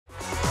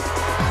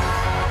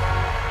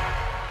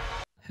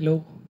Hello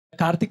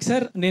Karthik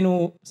sir, నేను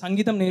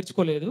సంగీతం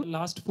నేర్చుకోలేదు.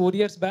 Last 4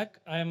 years back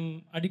I'm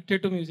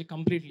addicted to music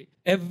completely.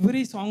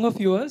 Every song of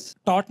yours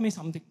taught me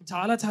something.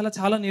 చాలా చాలా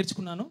చాలా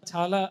నేర్చుకున్నాను.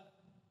 చాలా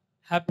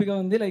హ్యాపీగా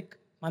ఉంది. లైక్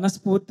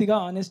మనస్ఫూర్తిగా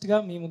ఆనెస్ట్గా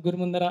మీ ముగ్గురు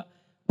ముందర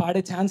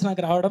పాడే ఛాన్స్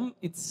నాకు రావడం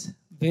it's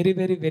very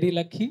very very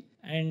lucky.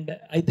 And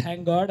I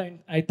thank God and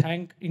I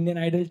thank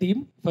Indian Idol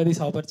team for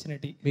this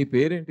opportunity. మీ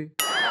పేరేంటి?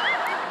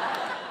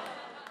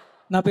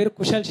 నా పేరు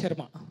కుశల్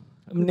శర్మ.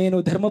 నేను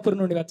ధర్మపురం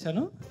నుండి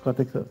వచ్చాను.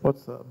 Karthik sir,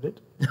 what's the update?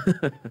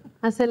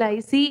 అసలు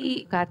ఐసీ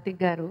కార్తిక్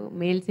గారు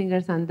మేల్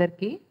సింగర్స్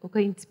అందరికి ఒక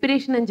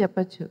ఇన్స్పిరేషన్ అని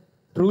చెప్పొచ్చు.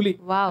 Truly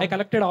Wow. I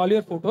collected all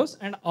your photos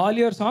and all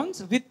your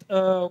songs with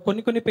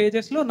కొన్ని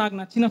పేజెస్లో నాకు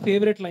నచ్చిన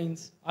ఫేవరెట్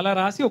లైన్స్ అలా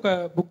రాసి ఒక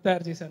బుక్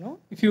తయారు చేశాను.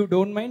 ఇఫ్ యూ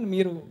డోంట్ మైండ్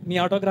మీరు మీ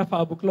ఆటోగ్రాఫ్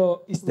ఆ బుక్లో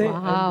ఇస్తే.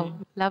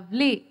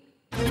 Lovely.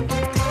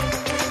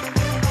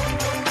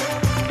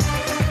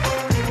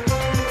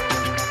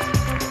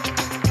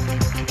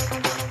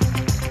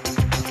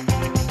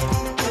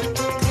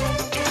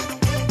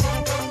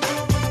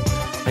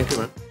 Thank you,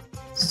 man.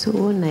 So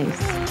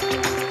nice.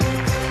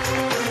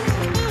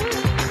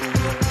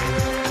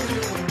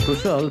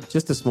 Kushal,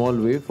 just a small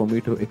way for me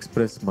to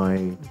express my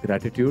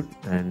gratitude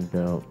and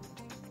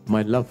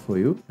my love for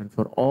you and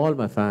for all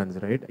my fans,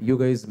 right? You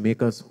guys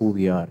make us who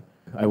we are.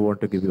 I want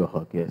to give you a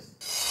hug, yes.